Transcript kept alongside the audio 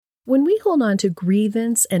When we hold on to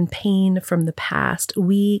grievance and pain from the past,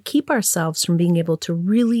 we keep ourselves from being able to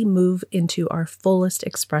really move into our fullest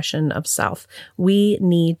expression of self. We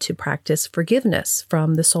need to practice forgiveness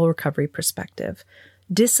from the soul recovery perspective,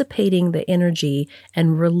 dissipating the energy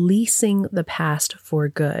and releasing the past for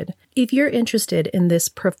good. If you're interested in this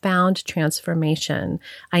profound transformation,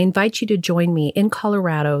 I invite you to join me in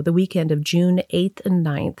Colorado the weekend of June 8th and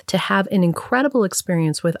 9th to have an incredible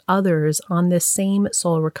experience with others on this same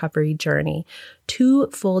soul recovery journey. 2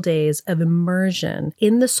 full days of immersion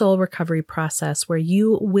in the soul recovery process where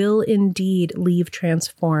you will indeed leave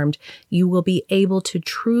transformed. You will be able to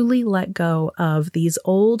truly let go of these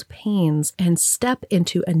old pains and step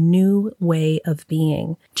into a new way of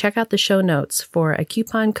being. Check out the show notes for a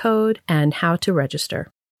coupon code and how to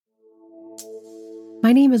register.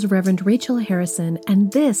 My name is Reverend Rachel Harrison,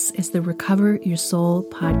 and this is the Recover Your Soul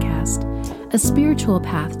podcast, a spiritual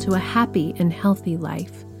path to a happy and healthy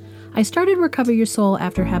life. I started Recover Your Soul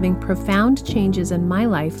after having profound changes in my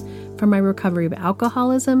life from my recovery of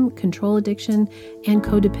alcoholism, control addiction, and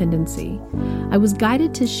codependency. I was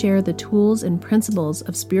guided to share the tools and principles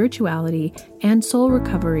of spirituality and soul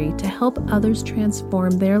recovery to help others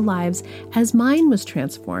transform their lives as mine was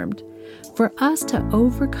transformed. For us to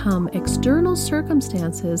overcome external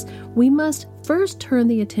circumstances, we must first turn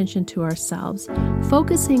the attention to ourselves,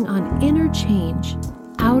 focusing on inner change.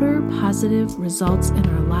 Outer positive results in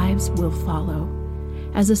our lives will follow.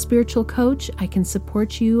 As a spiritual coach, I can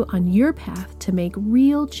support you on your path to make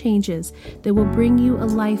real changes that will bring you a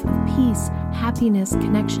life of peace, happiness,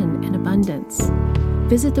 connection, and abundance.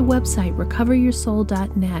 Visit the website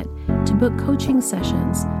recoveryoursoul.net to book coaching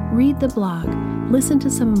sessions, read the blog, listen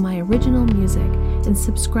to some of my original music, and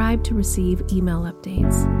subscribe to receive email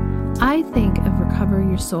updates. I think of Recover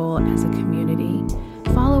Your Soul as a community.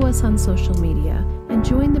 Follow us on social media and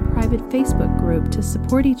join the private Facebook group to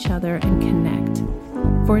support each other and connect.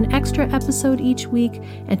 For an extra episode each week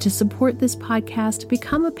and to support this podcast,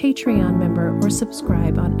 become a Patreon member or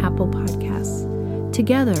subscribe on Apple Podcasts.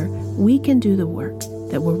 Together, we can do the work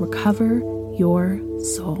that will recover your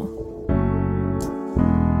soul.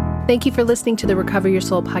 Thank you for listening to the Recover Your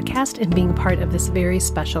Soul podcast and being part of this very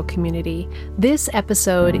special community. This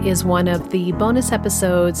episode is one of the bonus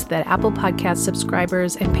episodes that Apple Podcast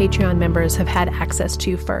subscribers and Patreon members have had access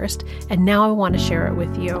to first, and now I want to share it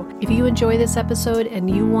with you. If you enjoy this episode and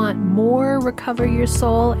you want more Recover Your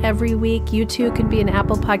Soul every week, you too can be an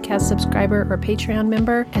Apple Podcast subscriber or Patreon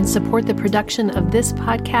member and support the production of this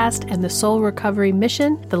podcast and the Soul Recovery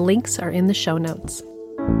Mission. The links are in the show notes.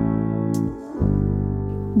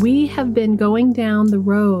 We have been going down the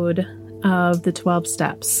road of the 12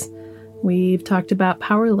 steps. We've talked about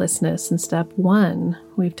powerlessness in step 1.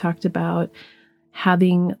 We've talked about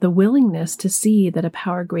having the willingness to see that a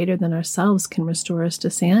power greater than ourselves can restore us to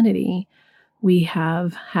sanity. We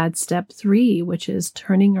have had step 3, which is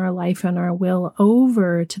turning our life and our will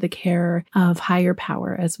over to the care of higher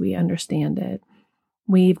power as we understand it.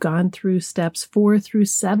 We've gone through steps 4 through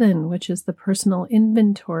 7, which is the personal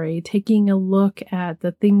inventory, taking a look at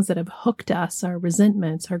the things that have hooked us, our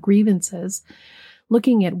resentments, our grievances,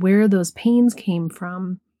 looking at where those pains came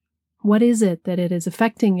from. What is it that it is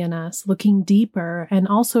affecting in us, looking deeper, and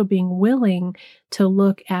also being willing to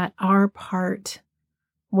look at our part.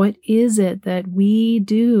 What is it that we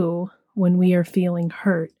do when we are feeling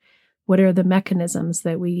hurt? What are the mechanisms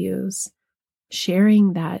that we use?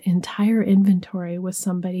 Sharing that entire inventory with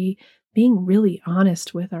somebody, being really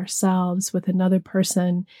honest with ourselves, with another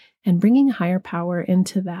person, and bringing higher power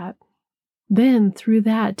into that. Then through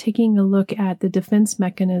that, taking a look at the defense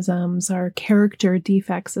mechanisms, our character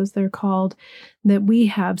defects, as they're called, that we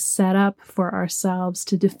have set up for ourselves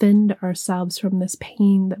to defend ourselves from this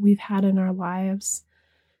pain that we've had in our lives.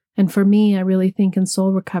 And for me, I really think in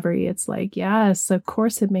soul recovery, it's like, yes, of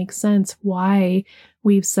course it makes sense why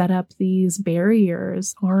we've set up these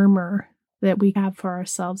barriers, armor that we have for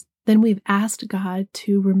ourselves. Then we've asked God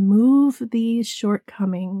to remove these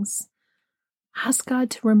shortcomings. Ask God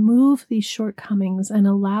to remove these shortcomings and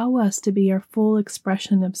allow us to be our full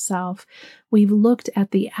expression of self. We've looked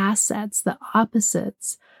at the assets, the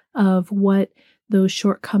opposites of what those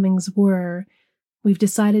shortcomings were. We've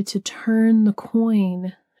decided to turn the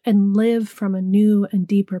coin and live from a new and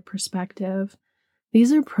deeper perspective.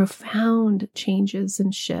 These are profound changes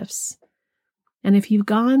and shifts. And if you've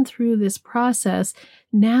gone through this process,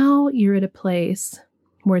 now you're at a place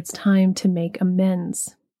where it's time to make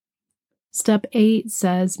amends. Step 8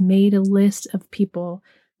 says, made a list of people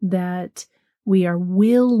that we are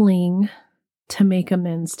willing to make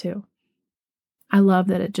amends to. I love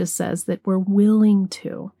that it just says that we're willing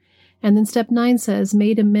to. And then step 9 says,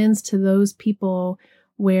 made amends to those people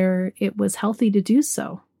where it was healthy to do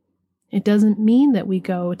so. It doesn't mean that we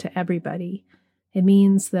go to everybody. It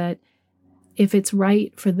means that if it's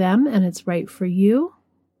right for them and it's right for you,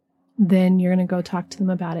 then you're going to go talk to them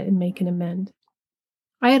about it and make an amend.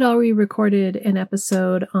 I had already recorded an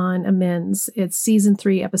episode on amends. It's season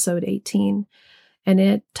 3, episode 18, and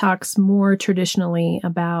it talks more traditionally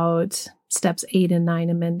about steps 8 and 9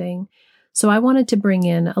 amending. So I wanted to bring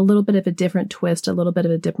in a little bit of a different twist, a little bit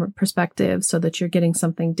of a different perspective so that you're getting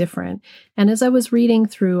something different. And as I was reading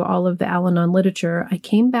through all of the Al-Anon literature, I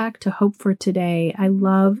came back to Hope for Today. I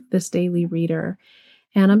love this daily reader.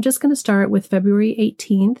 And I'm just going to start with February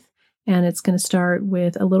 18th, and it's going to start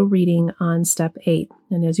with a little reading on step 8.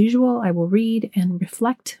 And as usual, I will read and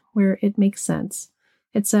reflect where it makes sense.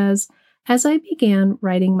 It says, as I began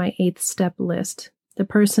writing my 8th step list, the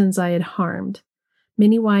persons I had harmed,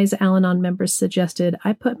 many wise Al-Anon members suggested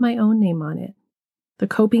I put my own name on it. The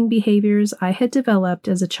coping behaviors I had developed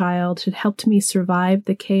as a child had helped me survive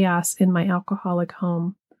the chaos in my alcoholic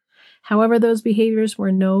home. However, those behaviors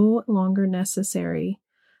were no longer necessary.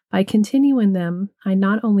 By continuing them, I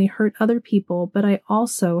not only hurt other people, but I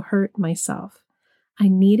also hurt myself. I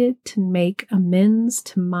needed to make amends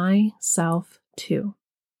to myself too.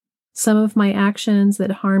 Some of my actions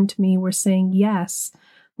that harmed me were saying yes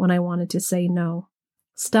when I wanted to say no,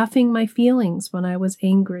 stuffing my feelings when I was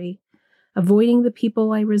angry, avoiding the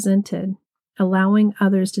people I resented, allowing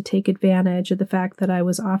others to take advantage of the fact that I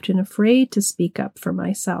was often afraid to speak up for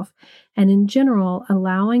myself, and in general,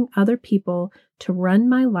 allowing other people to run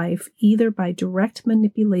my life either by direct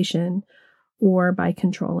manipulation or by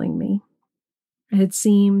controlling me. It had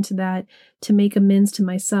seemed that to make amends to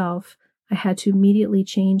myself, I had to immediately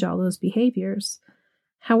change all those behaviors.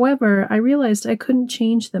 However, I realized I couldn't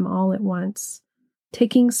change them all at once.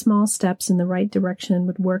 Taking small steps in the right direction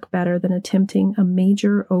would work better than attempting a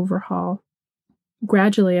major overhaul.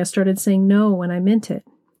 Gradually, I started saying no when I meant it,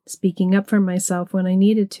 speaking up for myself when I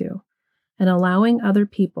needed to, and allowing other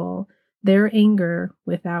people their anger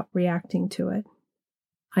without reacting to it.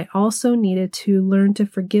 I also needed to learn to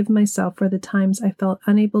forgive myself for the times I felt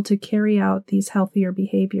unable to carry out these healthier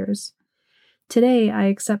behaviors. Today, I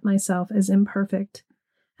accept myself as imperfect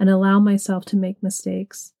and allow myself to make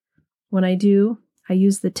mistakes. When I do, I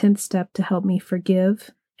use the 10th step to help me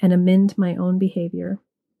forgive and amend my own behavior.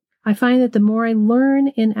 I find that the more I learn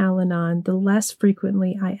in Al-Anon, the less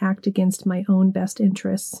frequently I act against my own best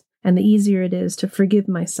interests, and the easier it is to forgive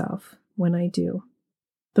myself when I do.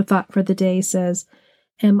 The thought for the day says,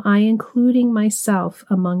 am I including myself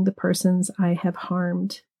among the persons I have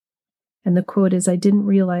harmed? And the quote is, I didn't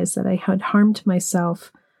realize that I had harmed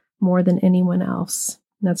myself more than anyone else.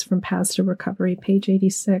 And that's from Paths to Recovery, page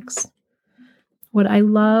 86. What I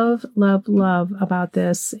love about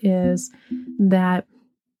this is that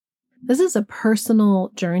this is a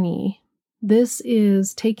personal journey. This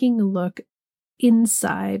is taking a look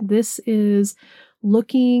inside. This is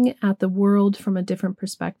looking at the world from a different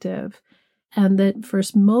perspective. And that for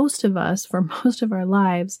most of us, for most of our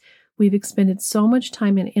lives, we've expended so much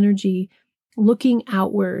time and energy looking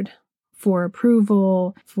outward for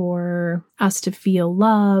approval, for us to feel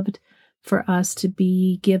loved, for us to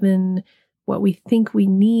be given what we think we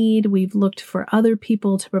need. We've looked for other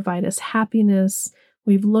people to provide us happiness.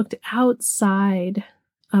 We've looked outside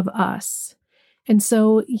of us. And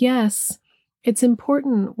so, yes, it's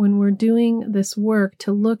important when we're doing this work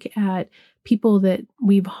to look at people that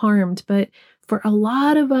we've harmed. But for a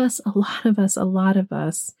lot of us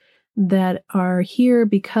that are here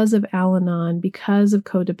because of Al-Anon, because of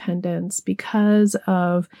codependence, because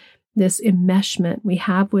of this enmeshment we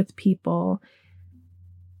have with people,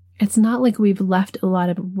 it's not like we've left a lot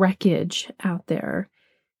of wreckage out there.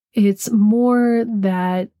 It's more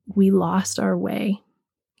that we lost our way.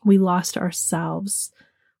 We lost ourselves.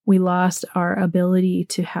 We lost our ability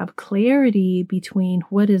to have clarity between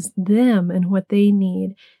what is them and what they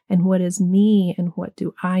need, and what is me and what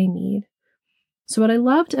do I need. So what I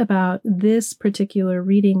loved about this particular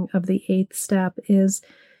reading of the 8th step is,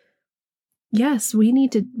 yes, we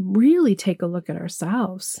need to really take a look at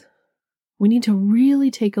ourselves. We need to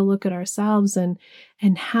really take a look at ourselves and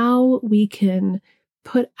how we can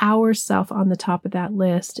put ourselves on the top of that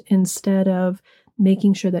list instead of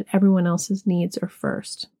making sure that everyone else's needs are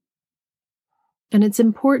first. And it's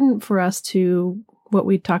important for us to, what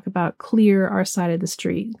we talk about, clear our side of the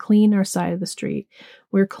street, clean our side of the street.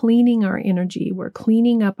 We're cleaning our energy. We're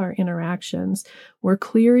cleaning up our interactions. We're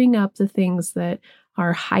clearing up the things that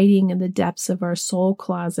are hiding in the depths of our soul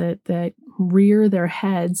closet that rear their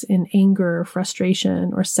heads in anger, or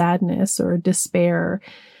frustration, or sadness, or despair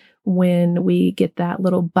when we get that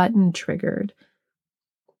little button triggered.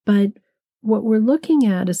 But what we're looking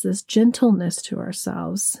at is this gentleness to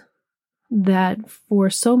ourselves that for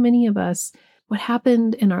so many of us, what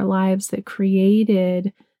happened in our lives that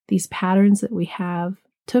created these patterns that we have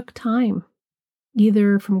took time,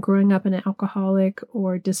 either from growing up in an alcoholic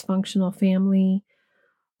or dysfunctional family,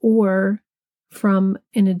 or from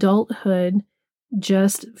in adulthood,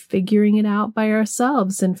 just figuring it out by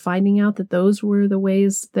ourselves and finding out that those were the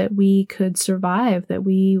ways that we could survive, that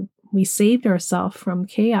we saved ourselves from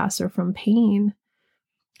chaos or from pain.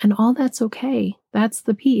 And all that's okay. That's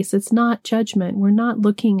the piece. It's not judgment. We're not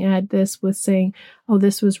looking at this with saying, oh,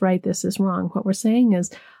 this was right, this is wrong. What we're saying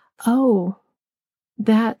is, oh,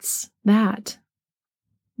 that's that.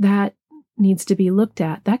 That needs to be looked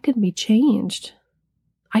at. That can be changed.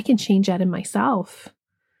 I can change that in myself.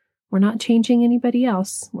 We're not changing anybody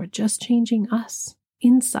else. We're just changing us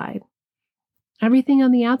inside. Everything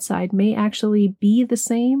on the outside may actually be the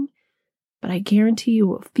same, but I guarantee you it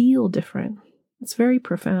will feel different. It's very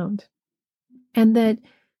profound. And that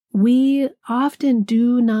we often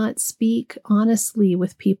do not speak honestly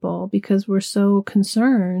with people because we're so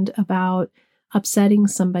concerned about upsetting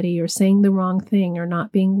somebody or saying the wrong thing or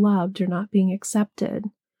not being loved or not being accepted.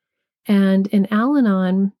 And in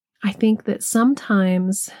Al-Anon, I think that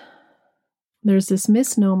sometimes there's this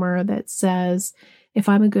misnomer that says, if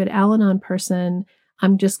I'm a good Al-Anon person,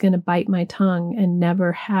 I'm just going to bite my tongue and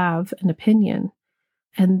never have an opinion.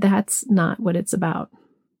 And that's not what it's about.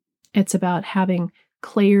 It's about having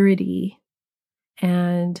clarity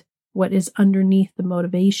and what is underneath the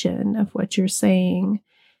motivation of what you're saying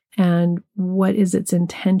and what is its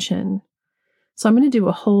intention. So I'm going to do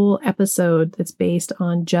a whole episode that's based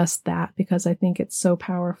on just that because I think it's so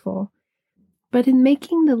powerful. But in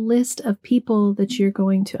making the list of people that you're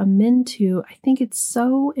going to amend to, I think it's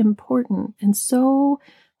so important and so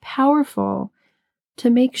powerful to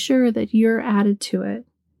make sure that you're added to it.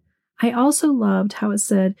 I also loved how it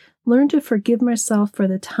said, learn to forgive myself for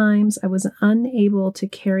the times I was unable to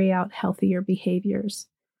carry out healthier behaviors.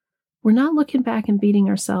 We're not looking back and beating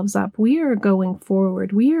ourselves up. We are going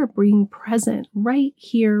forward. We are being present right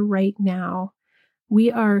here, right now. We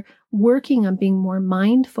are working on being more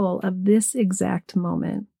mindful of this exact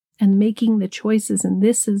moment and making the choices in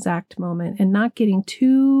this exact moment and not getting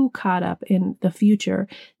too caught up in the future,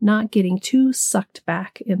 not getting too sucked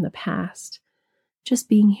back in the past. Just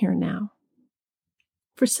being here now.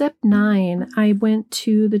 For step 9, I went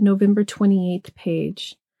to the November 28th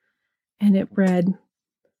page, and it read,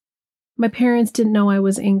 my parents didn't know I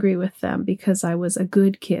was angry with them because I was a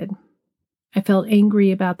good kid. I felt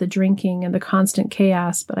angry about the drinking and the constant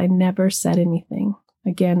chaos, but I never said anything.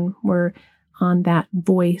 Again, we're on that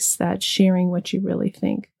voice, that sharing what you really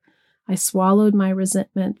think. I swallowed my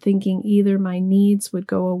resentment, thinking either my needs would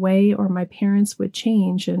go away or my parents would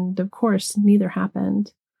change, and of course, neither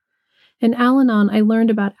happened. In Al-Anon, I learned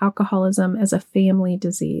about alcoholism as a family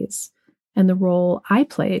disease and the role I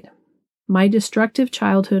played. My destructive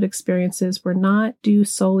childhood experiences were not due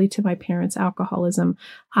solely to my parents' alcoholism.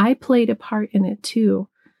 I played a part in it too,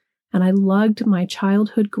 and I lugged my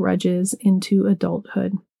childhood grudges into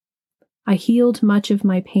adulthood. I healed much of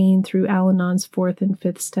my pain through Al-Anon's 4th and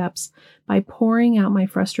 5th steps by pouring out my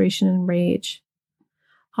frustration and rage.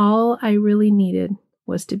 All I really needed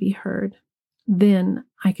was to be heard. Then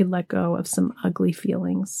I could let go of some ugly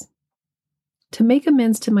feelings. To make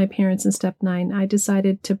amends to my parents in step 9, I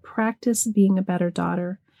decided to practice being a better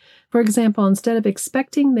daughter. For example, instead of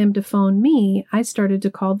expecting them to phone me, I started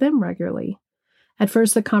to call them regularly. At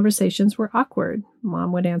first, the conversations were awkward.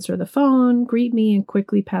 Mom would answer the phone, greet me, and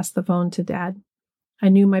quickly pass the phone to Dad. I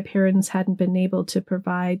knew my parents hadn't been able to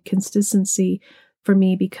provide consistency for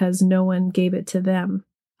me because no one gave it to them.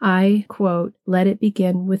 I, quote, let it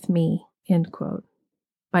begin with me, end quote.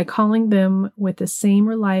 By calling them with the same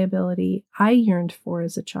reliability I yearned for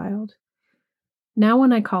as a child. Now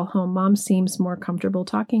when I call home, Mom seems more comfortable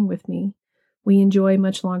talking with me. We enjoy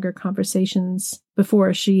much longer conversations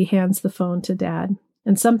before she hands the phone to Dad,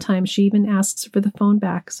 and sometimes she even asks for the phone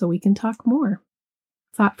back so we can talk more.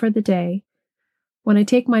 Thought for the day. When I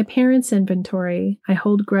take my parents' inventory, I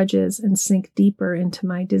hold grudges and sink deeper into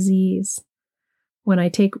my disease. When I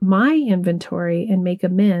take my inventory and make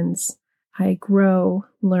amends, I grow,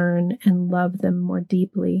 learn, and love them more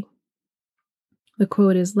deeply. The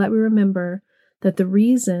quote is, let me remember that the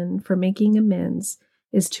reason for making amends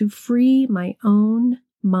is to free my own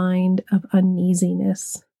mind of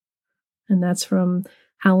uneasiness. And that's from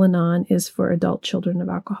Al-Anon is for adult children of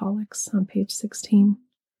alcoholics on page 16.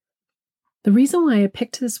 The reason why I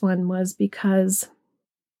picked this one was because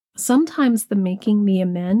sometimes the making the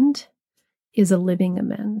amend is a living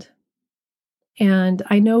amend. And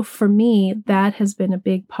I know for me, that has been a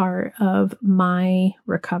big part of my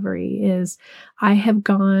recovery is I have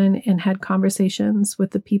gone and had conversations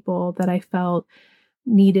with the people that I felt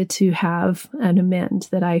needed to have an amend,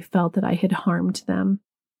 that I felt that I had harmed them.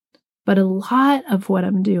 But a lot of what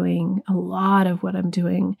I'm doing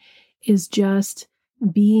is just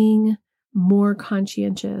being more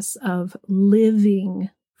conscientious of living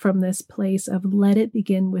from this place of let it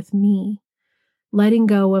begin with me. Letting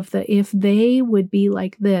go of the, if they would be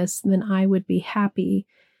like this, then I would be happy.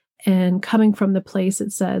 And coming from the place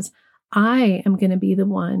that says, I am going to be the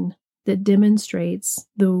one that demonstrates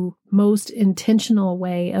the most intentional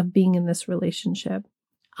way of being in this relationship.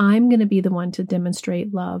 I'm going to be the one to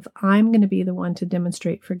demonstrate love. I'm going to be the one to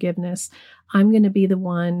demonstrate forgiveness. I'm going to be the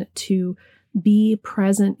one to be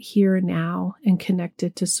present here now and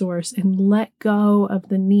connected to source and let go of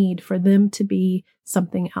the need for them to be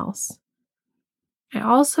something else. I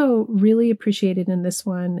also really appreciated in this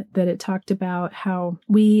one that it talked about how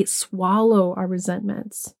we swallow our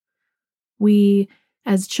resentments. We,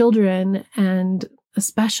 as children, and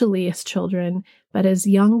especially as children, but as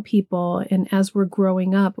young people and as we're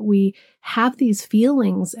growing up, we have these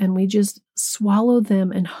feelings and we just swallow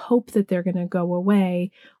them and hope that they're going to go away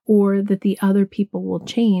or that the other people will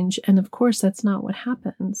change. And of course, that's not what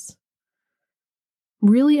happens.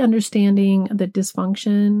 Really understanding that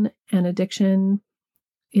dysfunction and addiction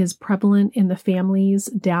is prevalent in the families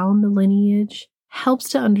down the lineage helps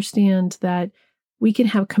to understand that we can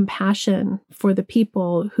have compassion for the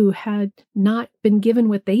people who had not been given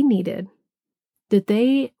what they needed, that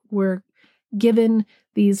they were given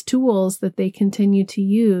these tools that they continue to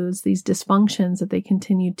use, these dysfunctions that they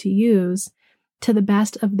continue to use to the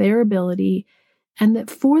best of their ability. And that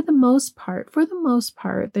for the most part,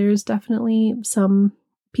 there's definitely some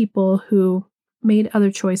people who made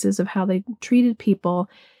other choices of how they treated people.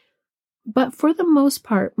 But for the most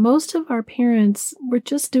part, most of our parents were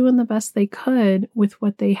just doing the best they could with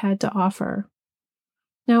what they had to offer.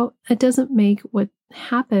 Now, it doesn't make what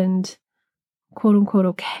happened, quote unquote,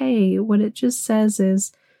 okay. What it just says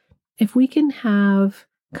is if we can have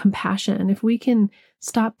compassion, if we can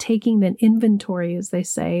stop taking an inventory, as they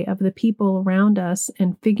say, of the people around us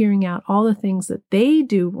and figuring out all the things that they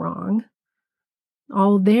do wrong,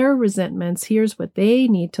 all their resentments, here's what they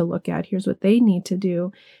need to look at, here's what they need to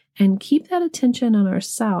do, and keep that attention on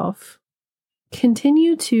ourselves,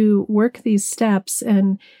 continue to work these steps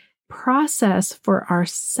and process for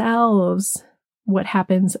ourselves what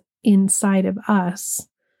happens inside of us.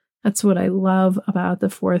 That's what I love about the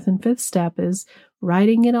fourth and fifth step is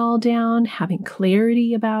writing it all down, having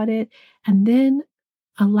clarity about it, and then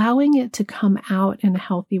allowing it to come out in a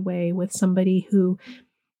healthy way with somebody who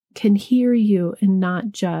can hear you and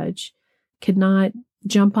not judge, cannot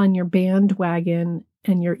jump on your bandwagon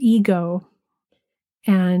and your ego,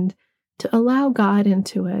 and to allow God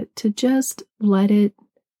into it, to just let it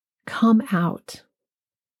come out.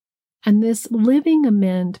 And this living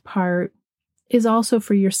amend part is also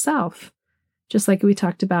for yourself, just like we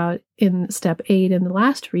talked about in step 8 in the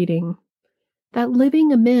last reading. That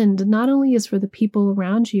living amend not only is for the people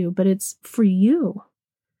around you, but it's for you.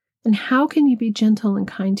 And how can you be gentle and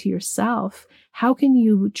kind to yourself? How can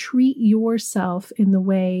you treat yourself in the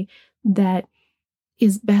way that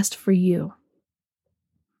is best for you?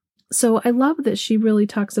 So I love that she really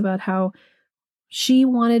talks about how she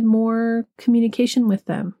wanted more communication with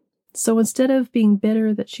them. So instead of being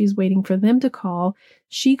bitter that she's waiting for them to call,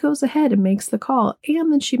 she goes ahead and makes the call,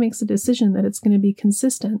 and then she makes a decision that it's going to be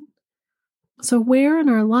consistent. So where in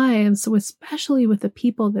our lives, so especially with the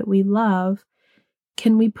people that we love,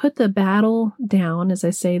 can we put the battle down, as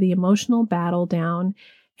I say, the emotional battle down,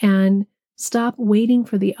 and stop waiting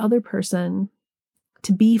for the other person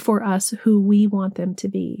to be for us who we want them to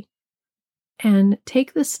be, and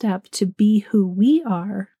take the step to be who we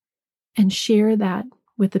are and share that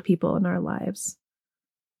with the people in our lives.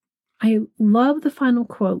 I love the final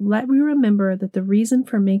quote. Let me remember that the reason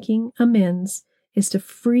for making amends is to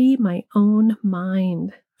free my own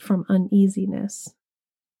mind from uneasiness.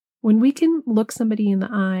 When we can look somebody in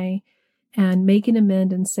the eye and make an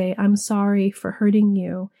amend and say, I'm sorry for hurting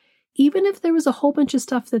you, even if there was a whole bunch of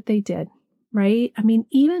stuff that they did, right? I mean,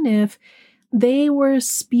 even if they were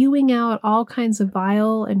spewing out all kinds of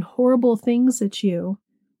vile and horrible things at you,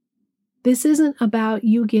 this isn't about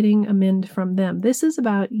you getting amend from them. This is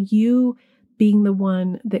about you being the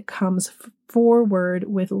one that comes forward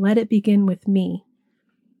with, let it begin with me.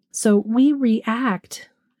 So we react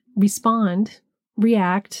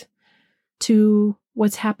to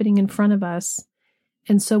what's happening in front of us.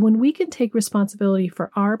 And so when we can take responsibility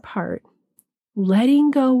for our part,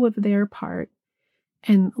 letting go of their part,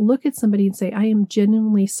 and look at somebody and say, I am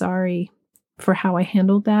genuinely sorry for how I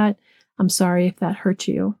handled that. I'm sorry if that hurt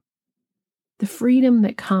you. The freedom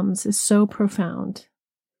that comes is so profound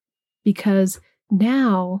because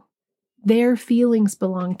now their feelings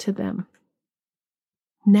belong to them.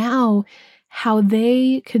 Now, how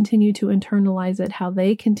they continue to internalize it, how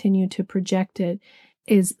they continue to project it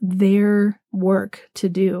is their work to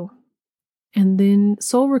do. And then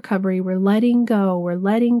soul recovery, we're letting go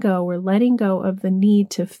of the need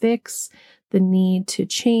to fix, the need to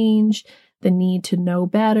change, the need to know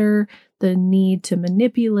better, the need to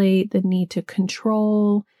manipulate, the need to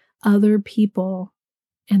control other people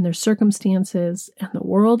and their circumstances and the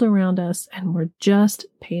world around us. And we're just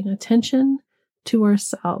paying attention to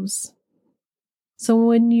ourselves. So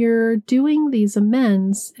when you're doing these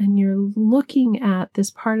amends and you're looking at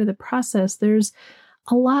this part of the process, there's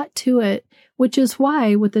a lot to it, which is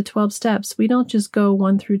why with the 12 steps, we don't just go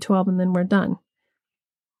 1 through 12 and then we're done.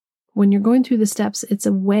 When you're going through the steps, it's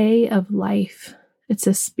a way of life. It's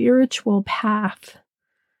a spiritual path.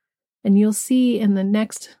 And you'll see in the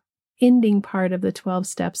next ending part of the 12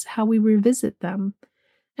 steps how we revisit them.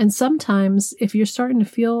 And sometimes if you're starting to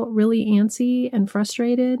feel really antsy and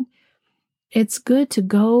frustrated, it's good to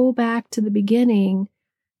go back to the beginning,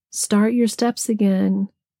 start your steps again,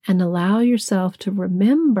 and allow yourself to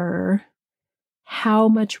remember how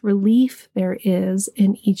much relief there is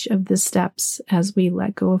in each of the steps as we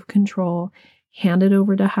let go of control, hand it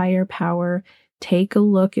over to higher power, take a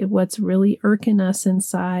look at what's really irking us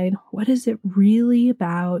inside. What is it really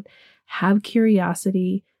about? Have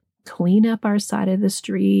curiosity, clean up our side of the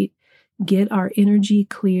street, get our energy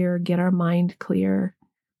clear, get our mind clear.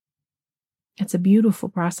 It's a beautiful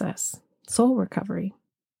process, soul recovery.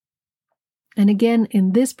 And again,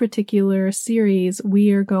 in this particular series,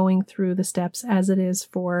 we are going through the steps as it is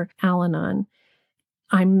for Al-Anon.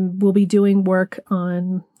 We'll be doing work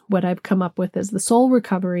on what I've come up with as the soul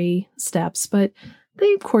recovery steps, but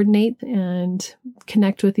they coordinate and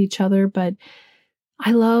connect with each other. But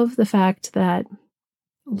I love the fact that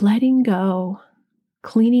letting go,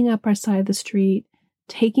 cleaning up our side of the street,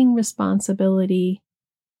 taking responsibility,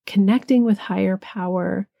 connecting with higher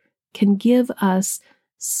power can give us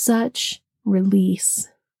such release,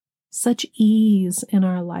 such ease in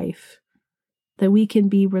our life that we can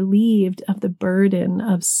be relieved of the burden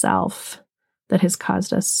of self that has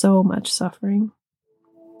caused us so much suffering.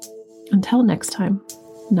 Until next time,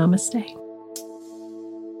 namaste.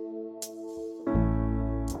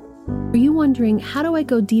 Are you wondering, how do I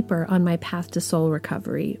go deeper on my path to soul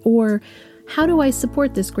recovery? Or how do I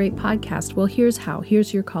support this great podcast? Well, here's how.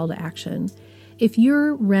 Here's your call to action. If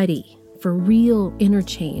you're ready for real inner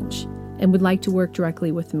change and would like to work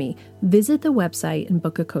directly with me, visit the website and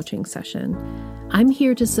book a coaching session. I'm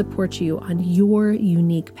here to support you on your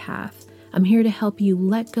unique path. I'm here to help you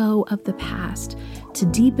let go of the past, to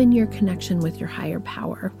deepen your connection with your higher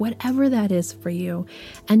power, whatever that is for you,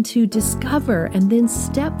 and to discover and then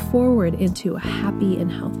step forward into a happy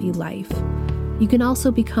and healthy life. You can also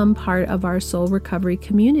become part of our soul recovery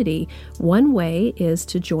community. One way is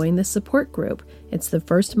to join the support group. It's the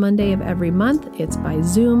first Monday of every month. It's by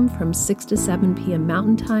Zoom from 6 to 7 p.m.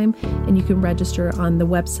 Mountain Time, and you can register on the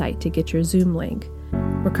website to get your Zoom link.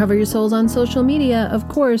 Recover Your Souls on social media. Of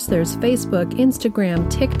course, there's Facebook, Instagram,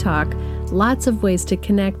 TikTok, lots of ways to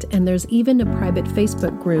connect, and there's even a private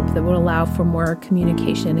Facebook group that will allow for more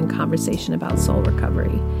communication and conversation about soul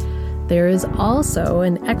recovery. There is also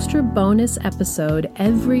an extra bonus episode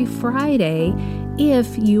every Friday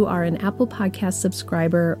if you are an Apple Podcast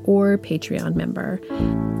subscriber or Patreon member.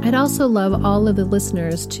 I'd also love all of the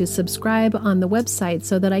listeners to subscribe on the website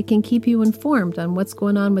so that I can keep you informed on what's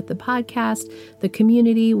going on with the podcast, the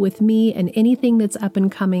community, with me, and anything that's up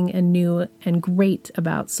and coming and new and great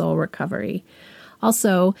about soul recovery.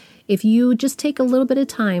 Also, if you just take a little bit of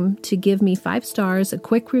time to give me 5 stars, a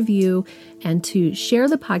quick review, and to share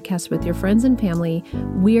the podcast with your friends and family,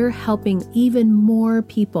 we're helping even more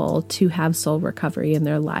people to have soul recovery in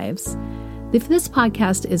their lives. If this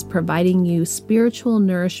podcast is providing you spiritual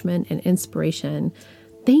nourishment and inspiration,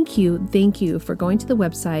 thank you for going to the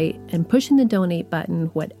website and pushing the donate button,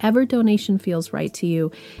 whatever donation feels right to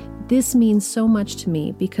you. This means so much to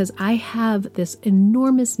me because I have this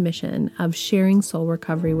enormous mission of sharing soul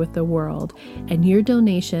recovery with the world. And your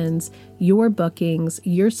donations, your bookings,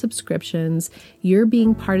 your subscriptions, your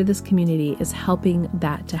being part of this community is helping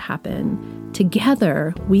that to happen.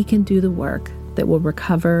 Together, we can do the work that will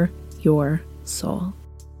recover your soul.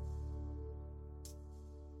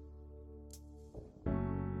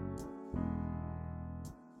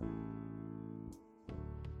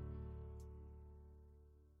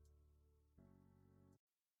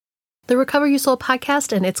 The Recover Your Soul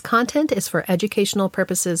podcast and its content is for educational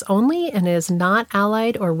purposes only and is not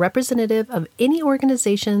allied or representative of any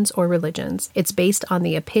organizations or religions. It's based on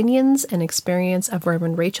the opinions and experience of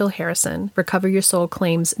Reverend Rachel Harrison. Recover Your Soul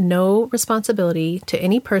claims no responsibility to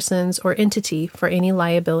any persons or entity for any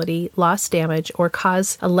liability, loss, damage, or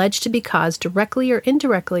cause alleged to be caused directly or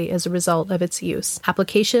indirectly as a result of its use.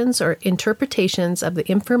 Applications or interpretations of the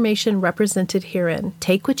information represented herein.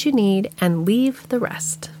 Take what you need and leave the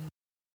rest.